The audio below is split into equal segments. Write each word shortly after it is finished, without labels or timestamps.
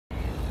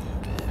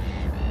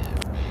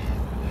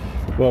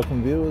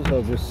Welcome viewers,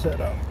 I'll just set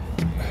up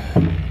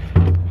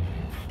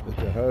the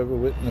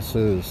Jehovah's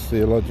Witnesses,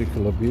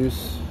 Theological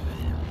Abuse,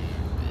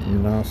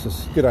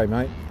 Narcissistic. G'day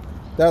mate.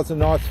 That was a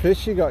nice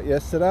fish you got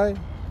yesterday.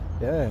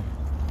 Yeah.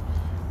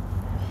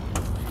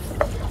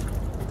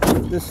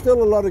 There's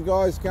still a lot of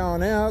guys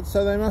going out,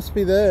 so they must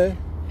be there.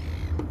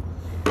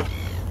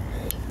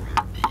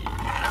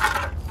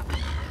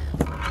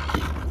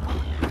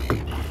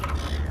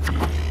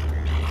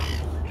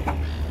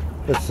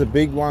 It's the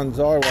big ones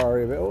I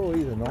worry about. Oh,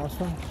 he's a nice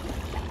one.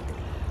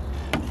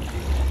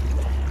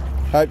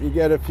 Hope you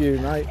get a few,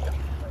 mate.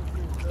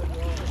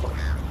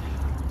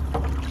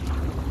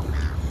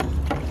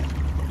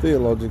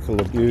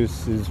 Theological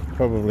abuse is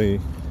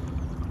probably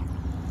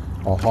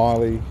a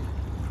highly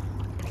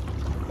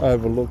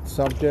overlooked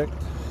subject,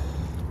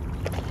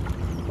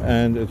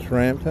 and it's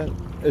rampant.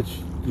 It's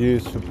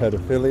used for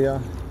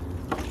pedophilia.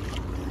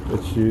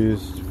 It's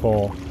used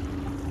for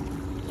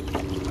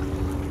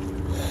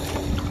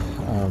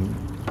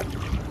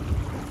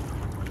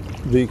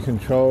the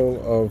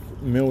control of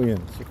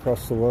millions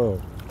across the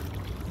world.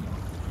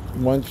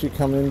 Once you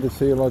come into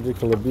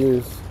theological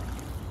abuse,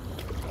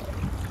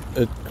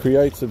 it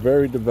creates a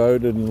very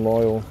devoted and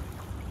loyal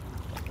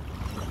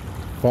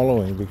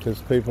following,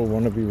 because people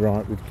want to be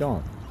right with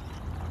God.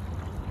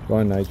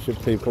 By nature,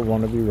 people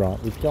want to be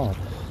right with God.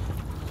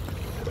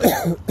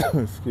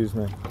 Excuse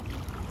me.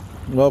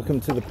 Welcome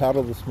to the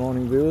paddle this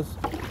morning, viewers.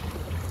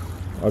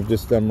 I've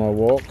just done my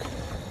walk.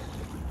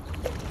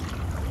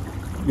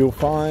 You'll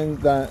find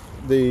that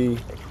the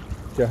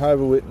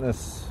Jehovah's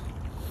Witness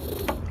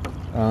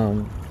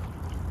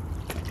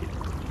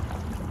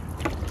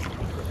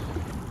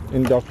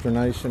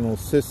indoctrinational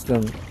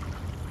system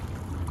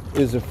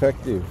is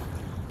effective,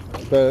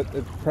 but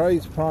it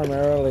preys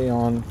primarily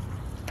on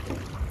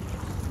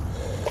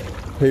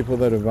people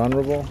that are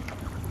vulnerable.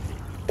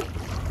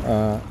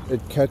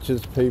 It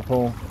catches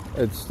people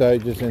at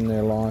stages in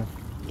their life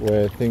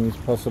where things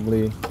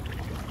possibly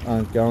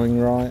aren't going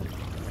right.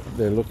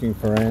 They're looking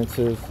for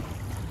answers,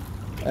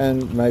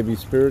 and maybe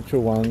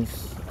spiritual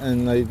ones,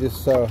 and they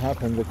just so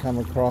happen to come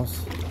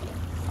across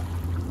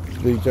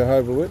the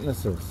Jehovah's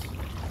Witnesses.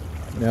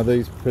 Now,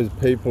 these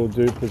people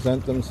do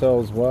present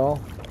themselves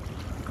well.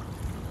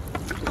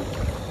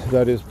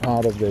 That is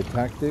part of their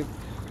tactic,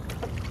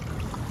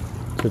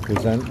 to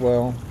present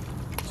well,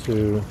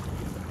 to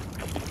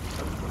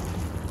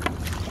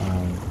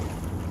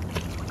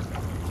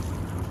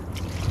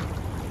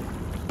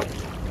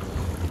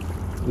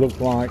look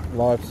like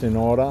life's in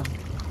order.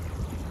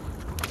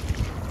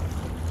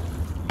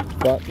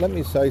 But let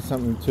me say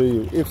something to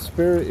you.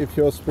 If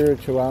your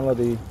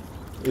spirituality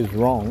is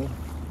wrong,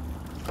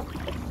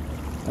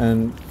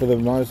 and for the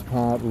most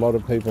part a lot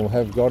of people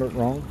have got it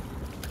wrong,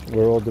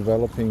 we're all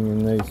developing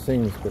in these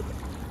things, but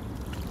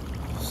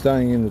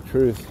staying in the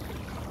truth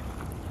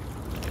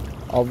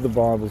of the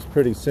Bible is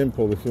pretty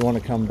simple if you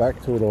want to come back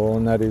to it all,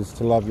 and that is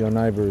to love your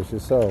neighbour as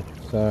yourself.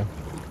 So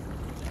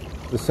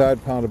the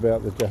sad part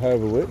about the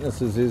Jehovah's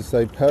Witnesses is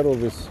they peddle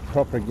this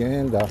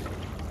propaganda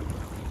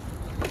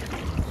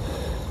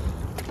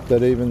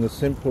that even the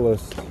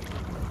simplest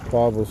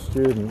Bible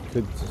student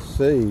could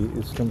see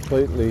is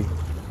completely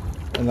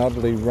and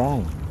utterly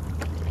wrong.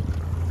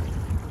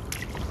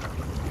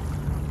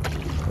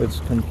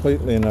 It's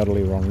completely and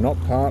utterly wrong, not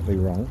partly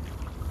wrong.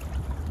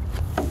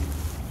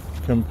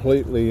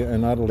 Completely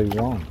and utterly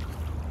wrong.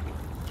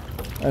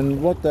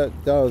 And what that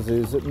does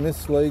is it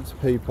misleads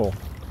people.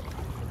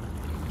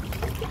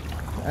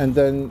 And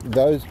then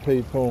those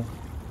people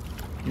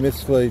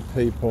mislead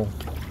people,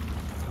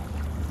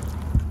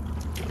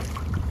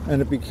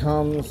 and it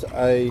becomes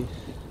a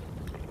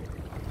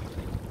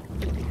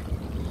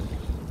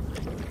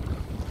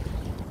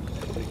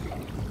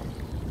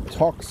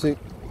toxic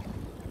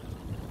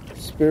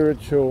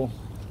spiritual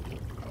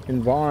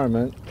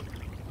environment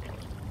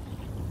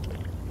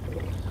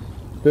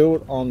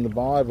built on the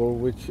Bible,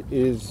 which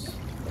is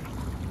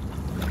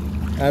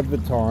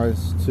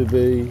advertised to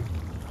be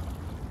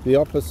the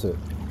opposite.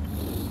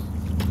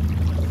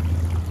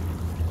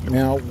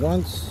 Now,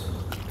 once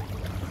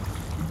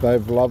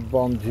they've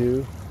love-bombed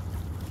you,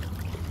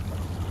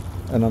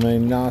 and I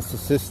mean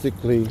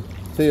narcissistically,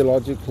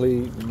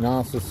 theologically,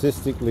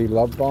 narcissistically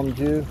love-bombed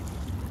you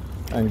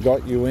and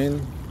got you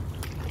in,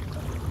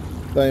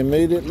 they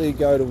immediately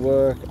go to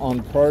work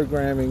on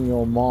programming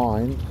your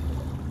mind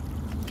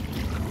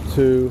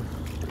to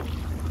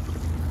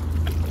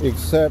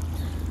accept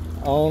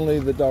only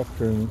the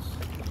doctrines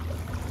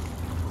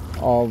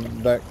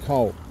of that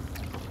cult,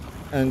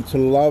 and to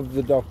love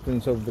the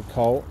doctrines of the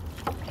cult,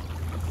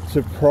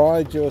 to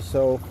pride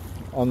yourself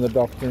on the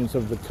doctrines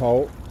of the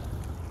cult,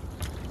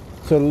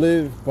 to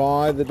live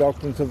by the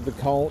doctrines of the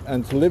cult,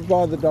 and to live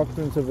by the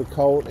doctrines of the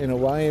cult in a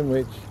way in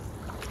which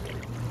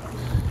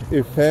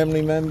if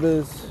family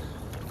members,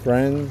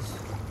 friends,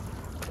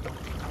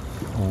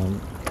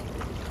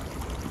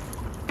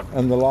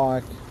 and the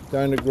like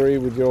don't agree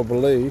with your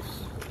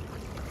beliefs,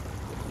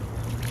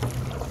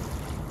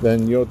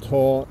 then you're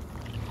taught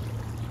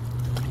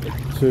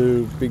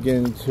to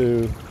begin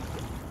to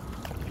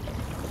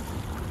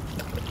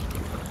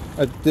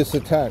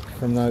disattached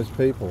from those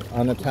people,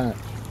 unattached.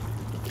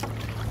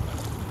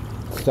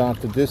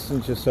 Start to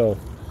distance yourself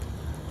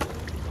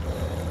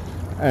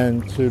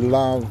and to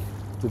love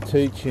the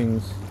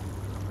teachings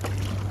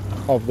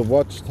of the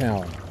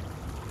Watchtower.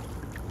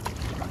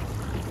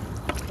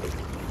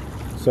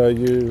 So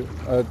you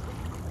are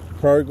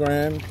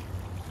programmed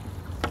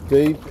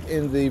deep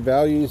in the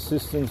value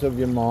systems of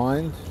your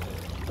mind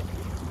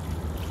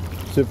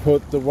to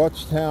put the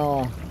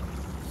Watchtower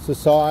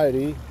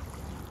society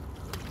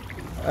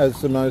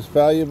as the most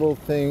valuable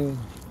thing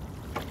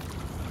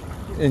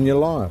in your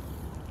life.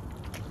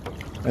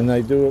 And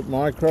they do it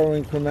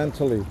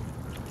micro-incrementally,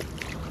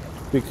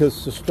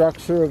 because the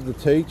structure of the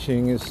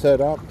teaching is set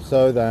up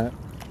so that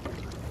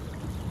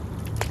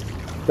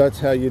that's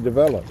how you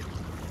develop.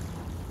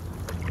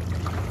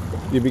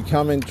 You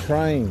become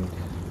entrained,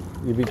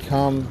 you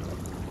become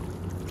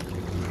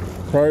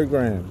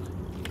programmed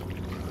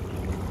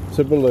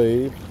to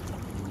believe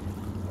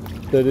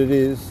that it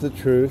is the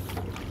truth,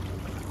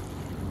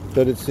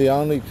 that it's the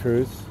only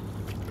truth,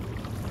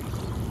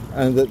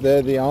 and that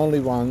they're the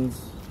only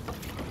ones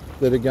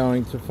that are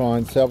going to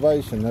find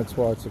salvation. That's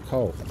why it's a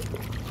cult.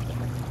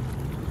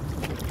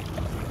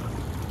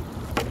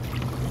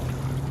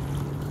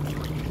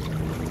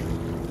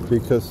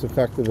 Because the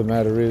fact of the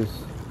matter is,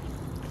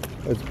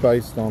 it's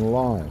based on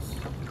lies.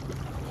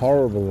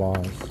 Horrible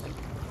lies.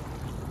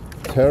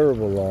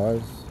 Terrible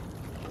lies.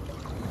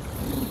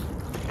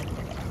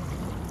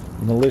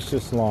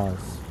 Malicious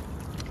lies.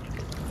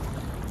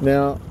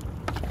 Now,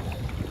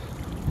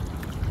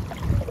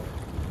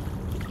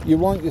 you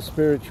want your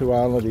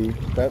spirituality,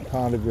 that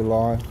part of your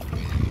life,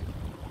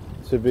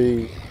 to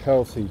be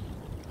healthy,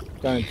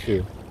 don't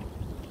you?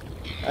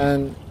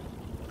 And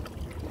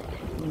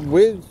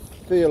with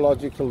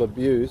theological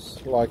abuse,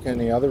 like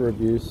any other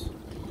abuse,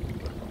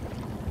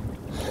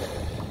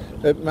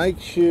 it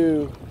makes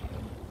you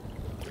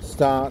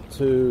start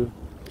to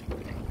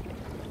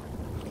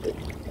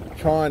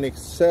try and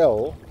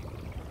excel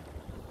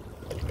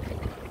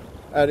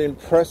at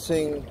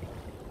impressing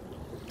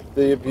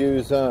the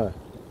abuser.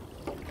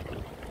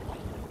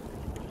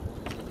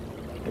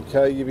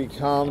 Okay, you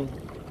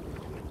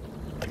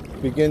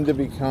begin to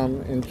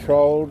become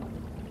enthralled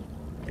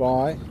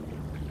by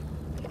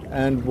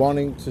and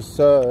wanting to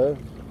serve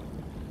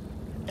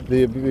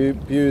the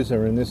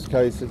abuser. In this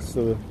case, it's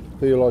the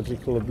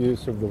theological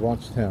abuse of the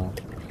Watchtower.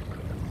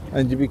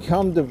 And you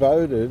become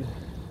devoted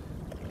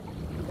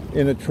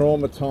in a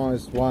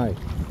traumatized way.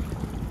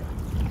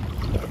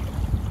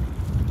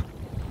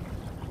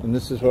 And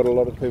this is what a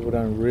lot of people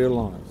don't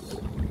realize.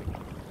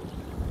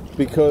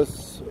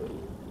 Because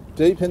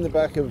deep in the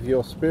back of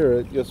your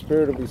spirit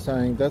will be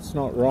saying, that's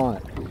not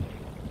right.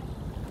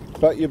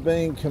 But you're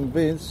being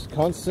convinced,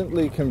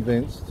 constantly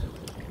convinced,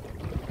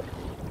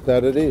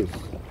 that it is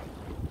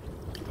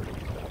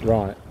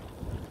right.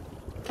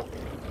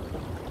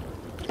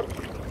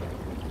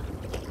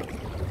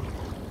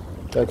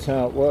 That's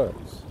how it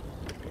works.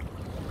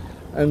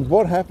 And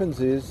what happens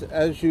is,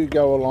 as you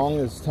go along,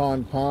 as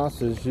time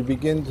passes, you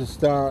begin to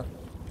start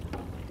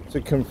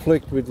to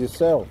conflict with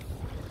yourself.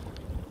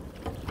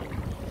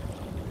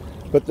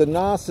 But the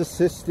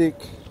narcissistic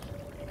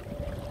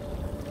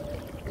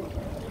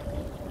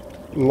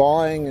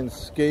lying and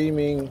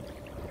scheming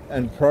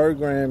and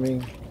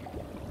programming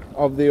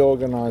of the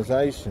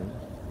organization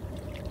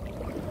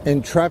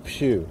entraps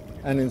you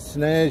and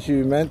ensnares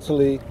you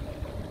mentally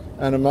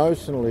and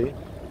emotionally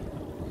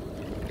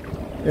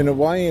in a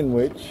way in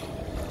which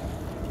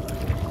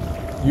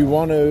you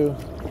want to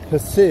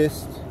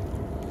persist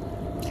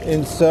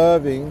in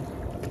serving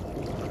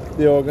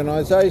the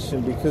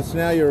organization, because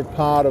now you're a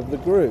part of the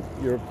group,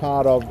 you're a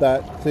part of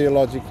that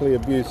theologically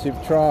abusive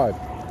tribe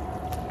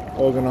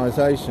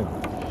organization.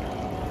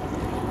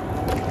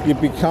 You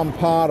become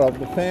part of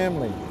the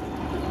family.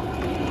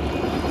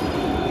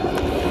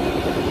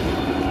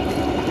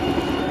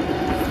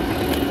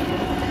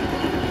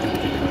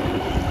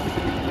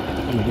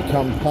 You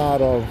become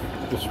part of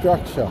the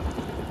structure.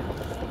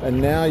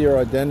 And now your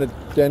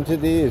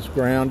identity is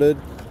grounded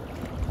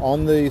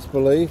on these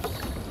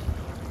beliefs,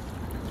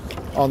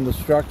 on the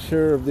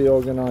structure of the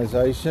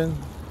organization,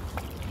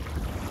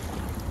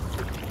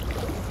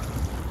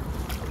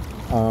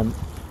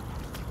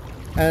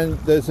 and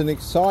there's an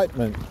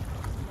excitement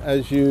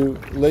as you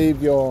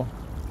leave your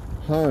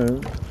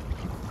home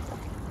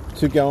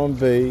to go and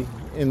be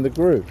in the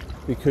group,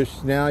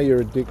 because now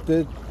you're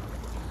addicted.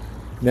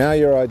 Now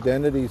your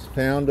identity is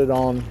founded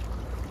on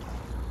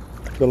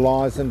the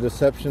lies and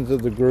deceptions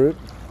of the group,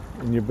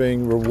 and you're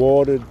being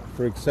rewarded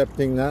for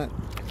accepting that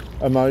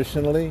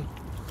emotionally.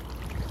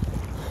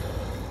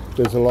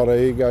 There's a lot of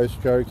ego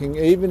stroking,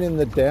 even in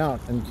the doubt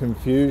and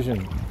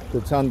confusion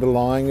that's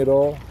underlying it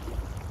all.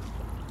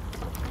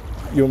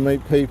 You'll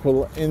meet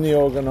people in the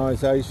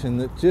organisation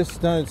that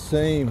just don't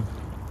seem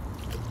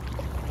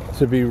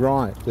to be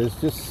right. There's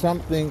just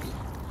something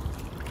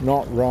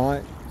not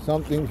right,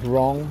 something's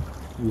wrong.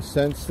 You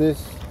sense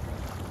this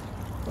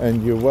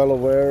and you're well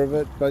aware of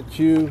it, but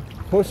you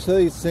push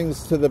these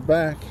things to the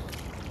back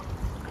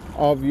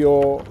of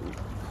your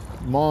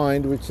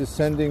mind which is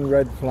sending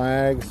red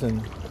flags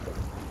and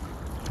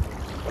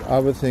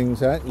other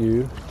things at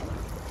you,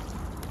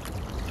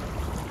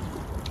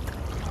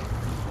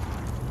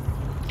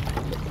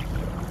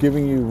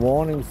 giving you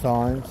warning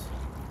signs,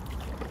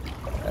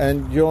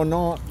 and you're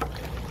not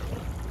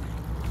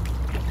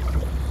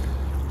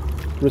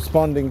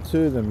responding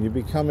to them. You're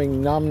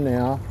becoming numb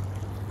now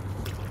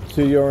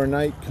to your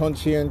innate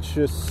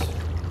conscientious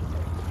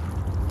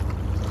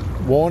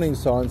warning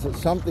signs that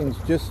something's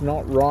just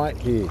not right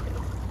here,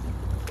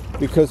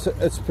 because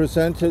it's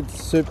presented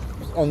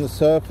on the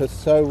surface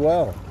so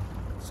well,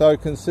 so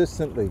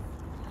consistently.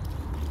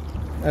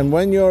 And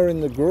when you're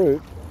in the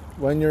group,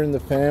 when you're in the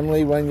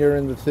family, when you're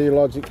in the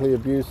theologically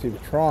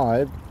abusive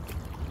tribe,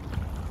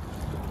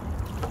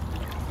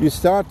 you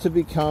start to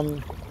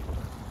become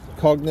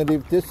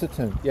cognitive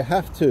dissident. You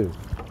have to,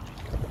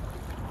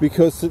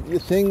 because the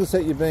things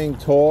that you're being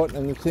taught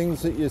and the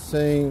things that you're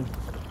seeing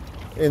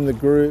in the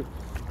group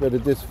that are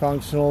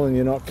dysfunctional and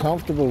you're not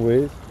comfortable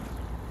with,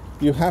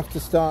 you have to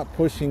start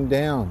pushing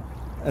down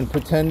and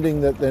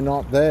pretending that they're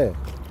not there.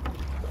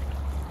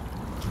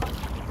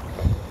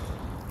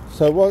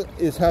 So what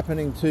is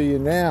happening to you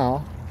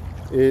now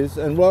is,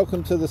 and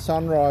welcome to the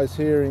sunrise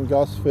here in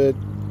Gosford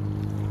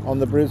on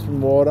the Brisbane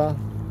Water,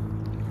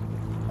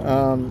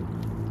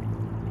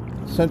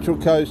 Central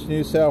Coast,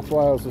 New South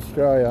Wales,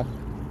 Australia.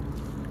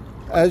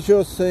 As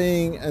you're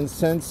seeing and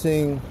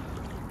sensing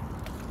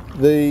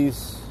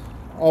these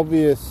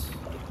obvious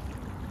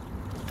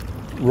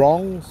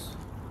wrongs,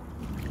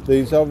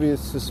 these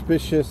obvious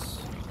suspicious,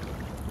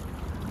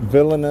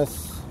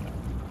 villainous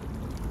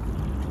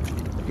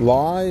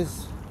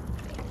lies,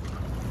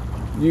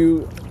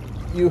 you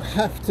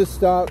have to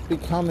start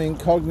becoming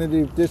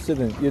cognitive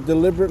dissident. You're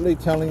deliberately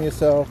telling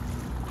yourself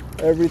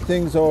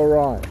everything's all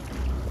right.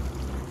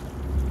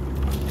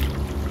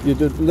 You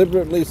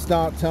deliberately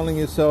start telling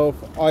yourself,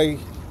 I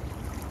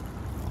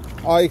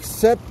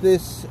accept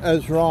this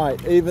as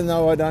right, even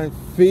though I don't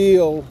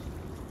feel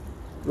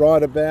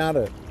right about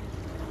it.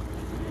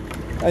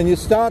 And you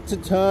start to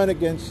turn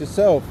against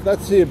yourself.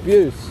 That's the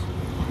abuse.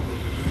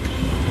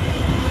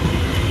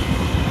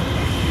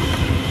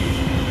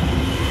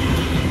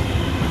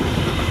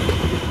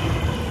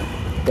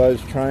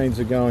 Those trains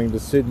are going to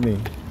Sydney.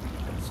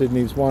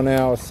 Sydney's 1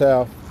 hour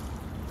south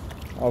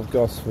of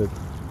Gosford.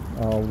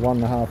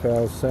 1.5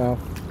 hours south,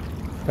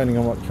 depending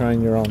on what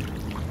train you're on.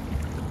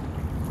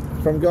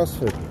 From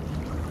Gosford.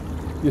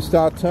 You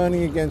start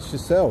turning against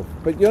yourself.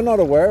 But you're not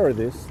aware of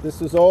this.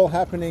 This is all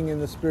happening in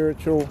the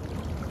spiritual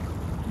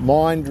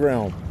mind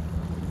realm.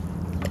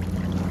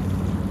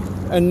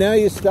 And now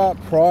you start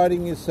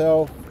priding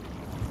yourself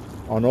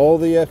on all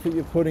the effort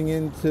you're putting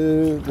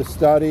into the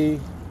study.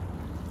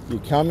 You're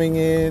coming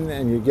in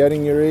and you're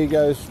getting your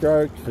ego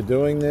stroked for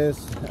doing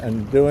this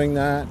and doing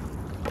that,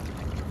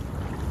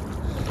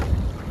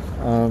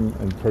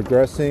 and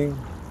progressing.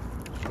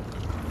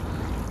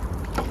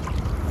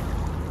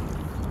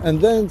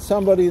 And then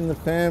somebody in the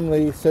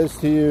family says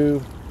to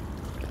you,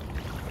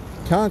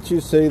 can't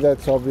you see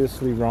that's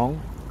obviously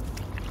wrong?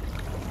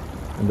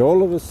 And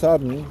all of a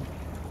sudden,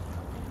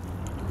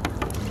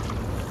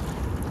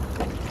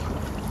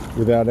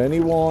 without any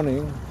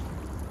warning,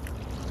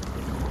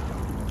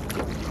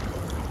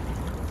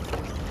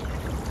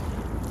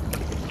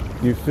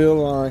 you feel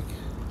like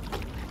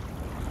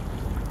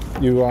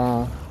you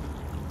are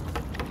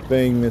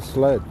being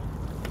misled.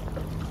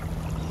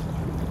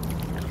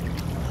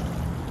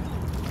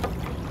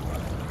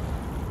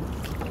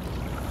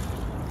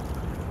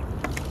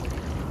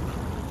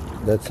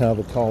 That's how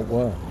the cult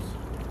works.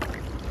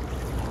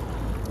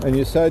 And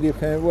you say to your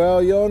family,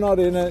 well, you're not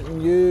in it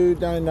and you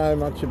don't know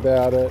much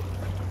about it.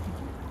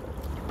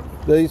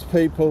 These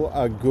people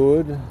are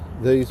good.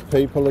 These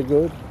people are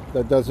good.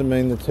 That doesn't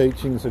mean the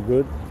teachings are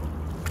good.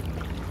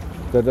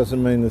 That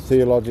doesn't mean the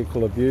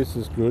theological abuse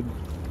is good.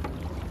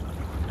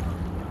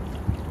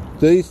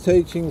 These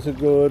teachings are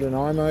good and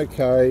I'm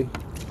okay.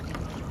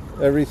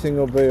 Everything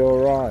will be all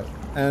right.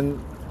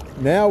 And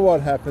now what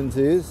happens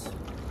is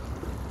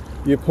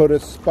you put a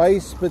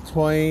space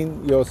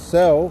between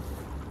yourself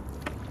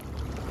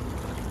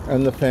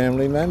and the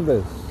family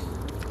members.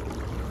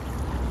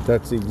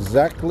 That's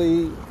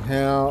exactly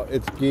how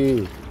it's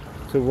geared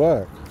to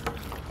work.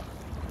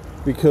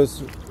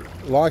 Because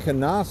like a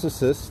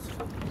narcissist,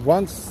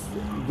 once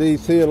the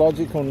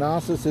theological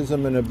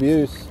narcissism and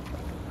abuse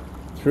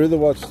through the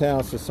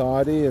Watchtower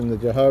Society and the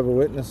Jehovah's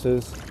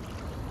Witnesses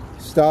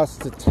starts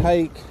to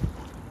take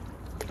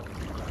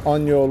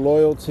on your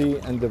loyalty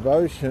and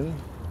devotion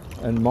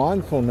and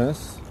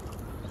mindfulness,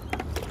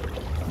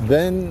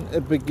 then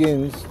it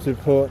begins to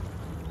put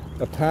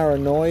a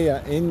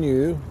paranoia in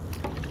you,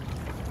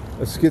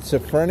 a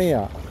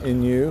schizophrenia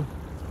in you,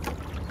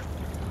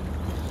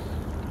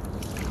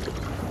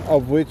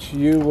 of which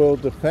you will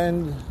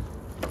defend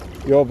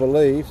your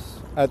beliefs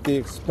at the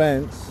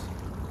expense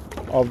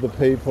of the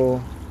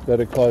people that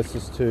are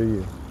closest to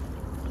you.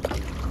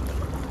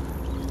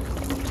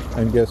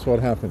 And guess what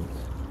happens?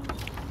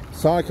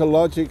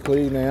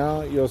 Psychologically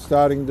now, you're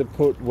starting to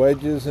put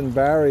wedges and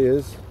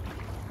barriers,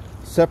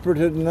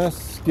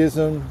 separativeness,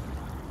 schism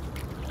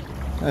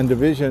and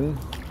division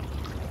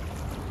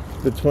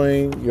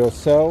between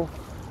yourself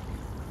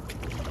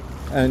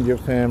and your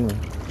family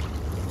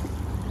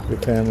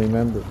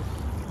members.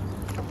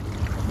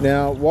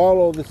 Now, while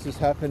all this is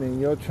happening,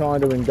 you're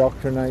trying to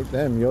indoctrinate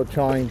them. You're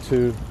trying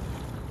to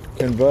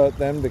convert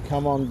them to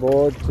come on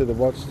board to the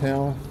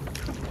Watchtower.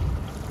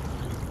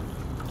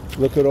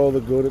 Look at all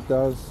the good it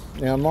does.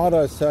 Now, might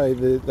I say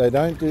that they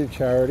don't do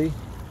charity.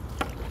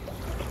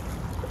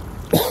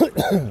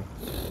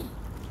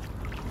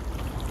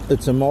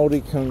 It's a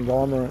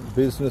multi-conglomerate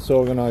business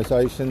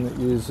organisation that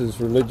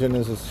uses religion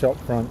as a shop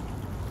front.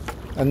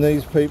 And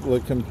these people are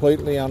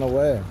completely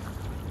unaware.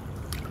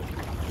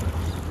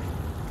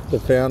 The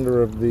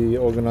founder of the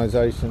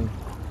organisation,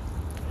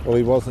 well,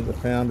 he wasn't the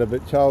founder,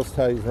 but Charles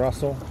Taze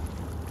Russell,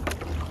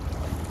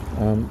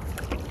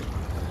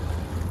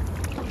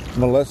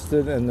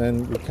 molested and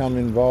then become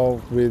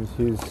involved with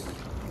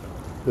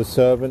the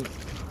servant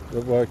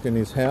that worked in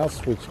his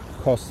house, which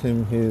cost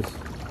him his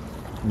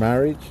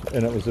marriage,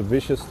 and it was a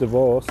vicious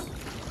divorce.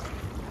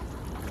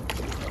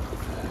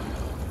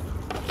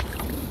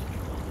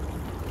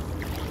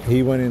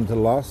 He went into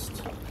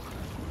lust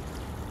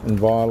and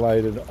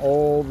violated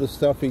all the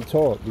stuff he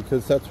taught,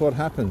 because that's what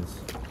happens.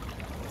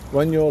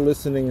 When you're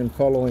listening and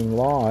following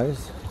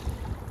lies,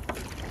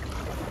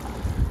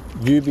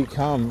 you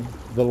become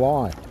the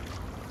lie.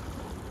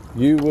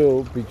 You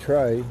will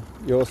betray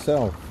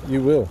yourself.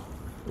 You will.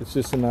 It's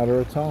just a matter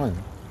of time.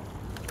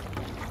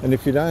 And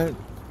if you don't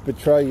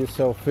betray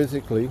yourself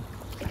physically,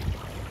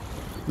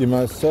 you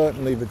most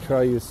certainly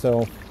betray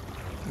yourself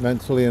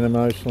mentally and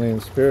emotionally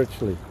and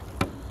spiritually.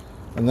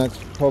 And that's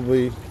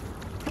probably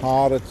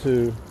harder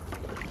to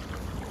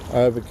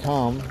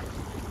overcome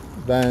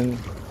than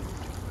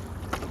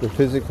the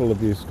physical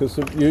abuse, because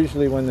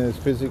usually when there's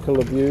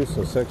physical abuse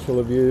or sexual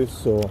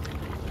abuse or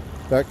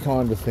that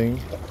kind of thing,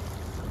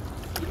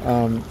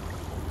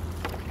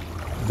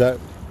 that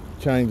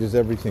changes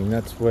everything.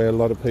 That's where a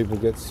lot of people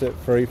get set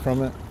free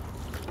from it.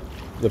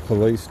 The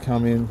police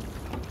come in,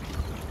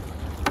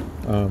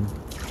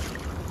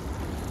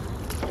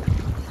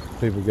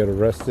 people get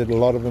arrested. A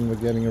lot of them are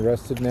getting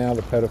arrested now,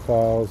 the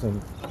pedophiles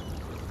and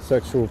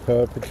sexual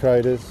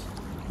perpetrators,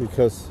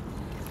 because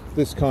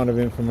this kind of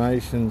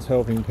information is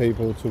helping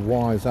people to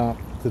wise up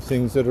to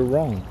things that are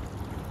wrong.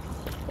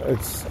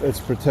 It's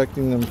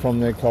protecting them from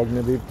their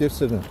cognitive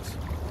dissonance.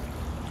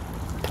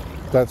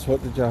 That's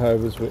what the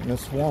Jehovah's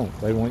Witnesses want.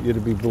 They want you to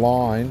be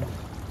blind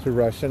to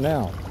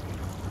rationale.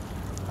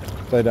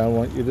 They don't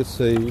want you to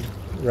see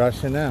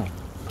rationale.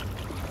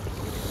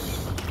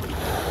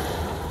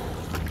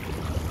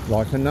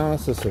 Like a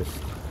narcissist.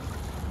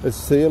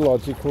 It's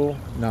theological,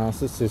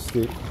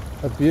 narcissistic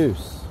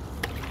abuse.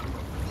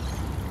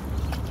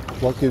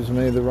 What gives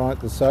me the right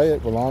to say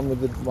it? Well, I'm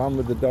with the one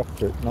with the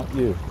doctorate, not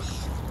you,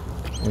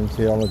 in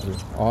theology.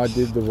 I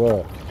did the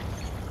work.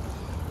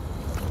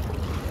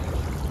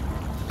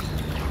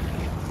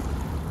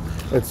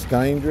 It's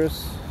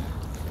dangerous.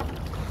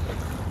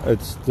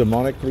 It's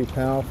demonically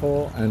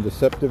powerful and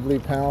deceptively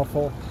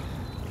powerful.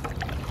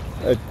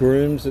 It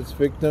grooms its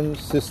victims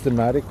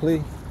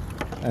systematically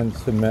and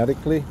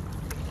thematically.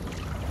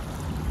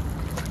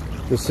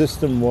 The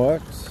system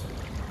works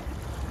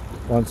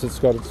once it's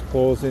got its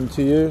claws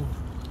into you.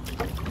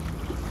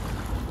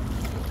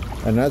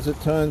 And as it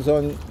turns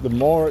on, the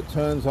more it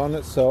turns on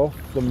itself,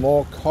 the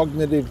more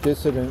cognitive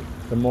dissident,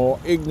 the more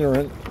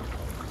ignorant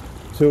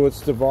to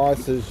its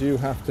devices you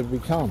have to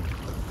become.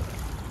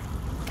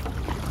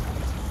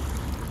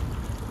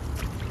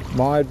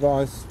 My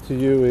advice to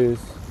you is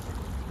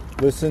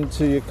listen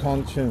to your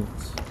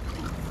conscience.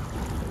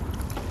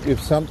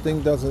 If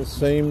something doesn't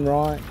seem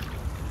right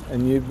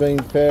and you've been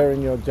fair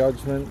in your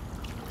judgment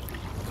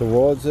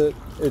towards it,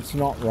 it's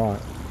not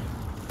right.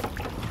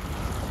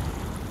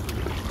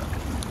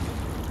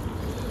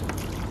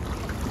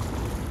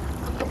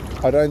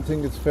 I don't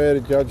think it's fair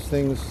to judge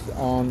things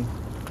on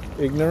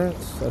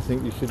ignorance. I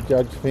think you should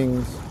judge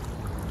things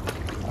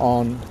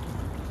on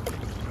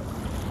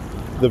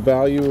the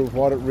value of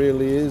what it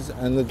really is,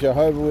 and the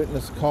Jehovah's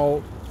Witness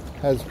cult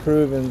has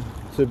proven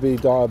to be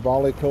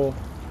diabolical,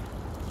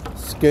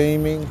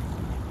 scheming,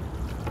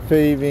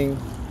 thieving,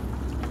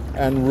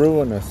 and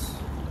ruinous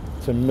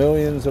to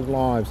millions of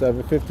lives.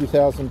 Over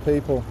 50,000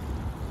 people,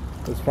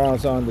 as far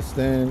as I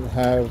understand,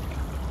 have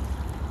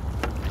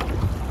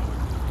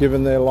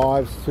given their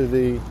lives to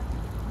the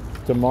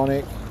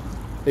demonic,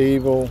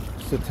 evil,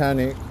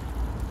 satanic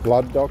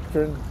blood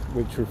doctrine,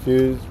 which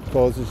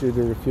causes you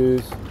to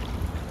refuse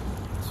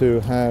to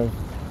have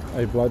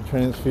a blood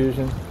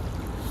transfusion.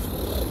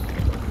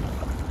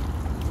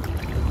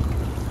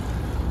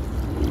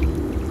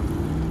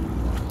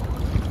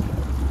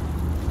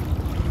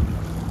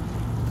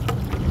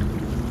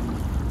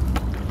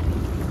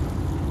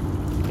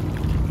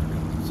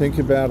 Think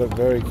about it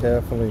very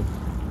carefully.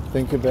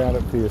 Think about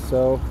it for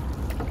yourself,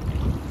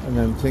 and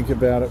then think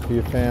about it for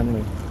your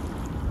family.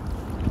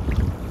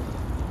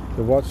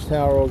 The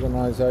Watchtower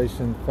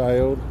organisation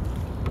failed,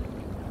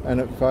 and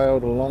it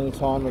failed a long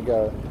time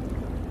ago.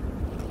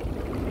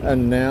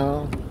 And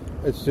now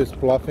It's just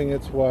bluffing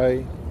its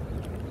way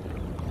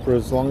for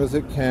as long as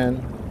it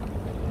can.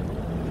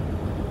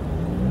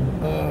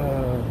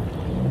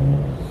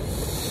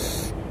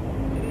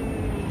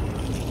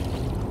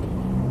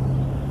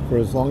 For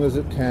as long as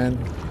it can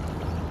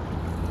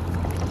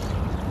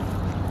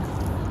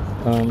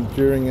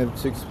during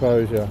its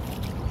exposure.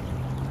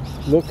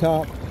 Look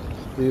up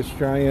the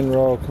Australian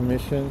Royal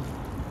Commission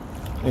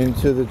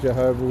into the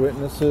Jehovah's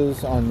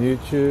Witnesses on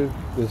YouTube.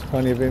 There's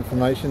plenty of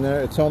information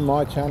there. It's on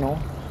my channel,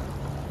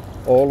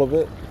 all of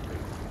it.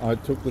 I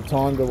took the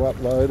time to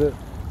upload it.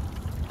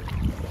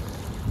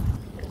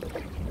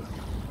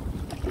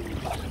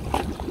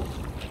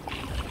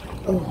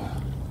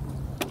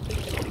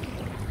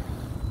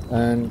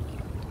 And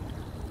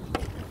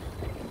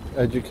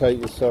educate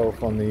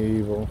yourself on the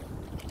evil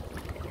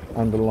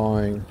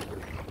underlying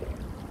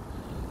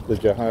the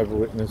Jehovah's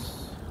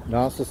Witness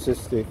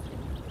narcissistic,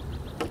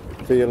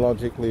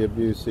 theologically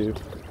abusive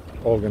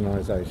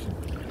organisation.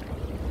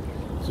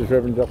 This is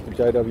Reverend Dr.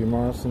 J.W.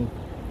 Morrison.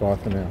 Bye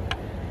for now.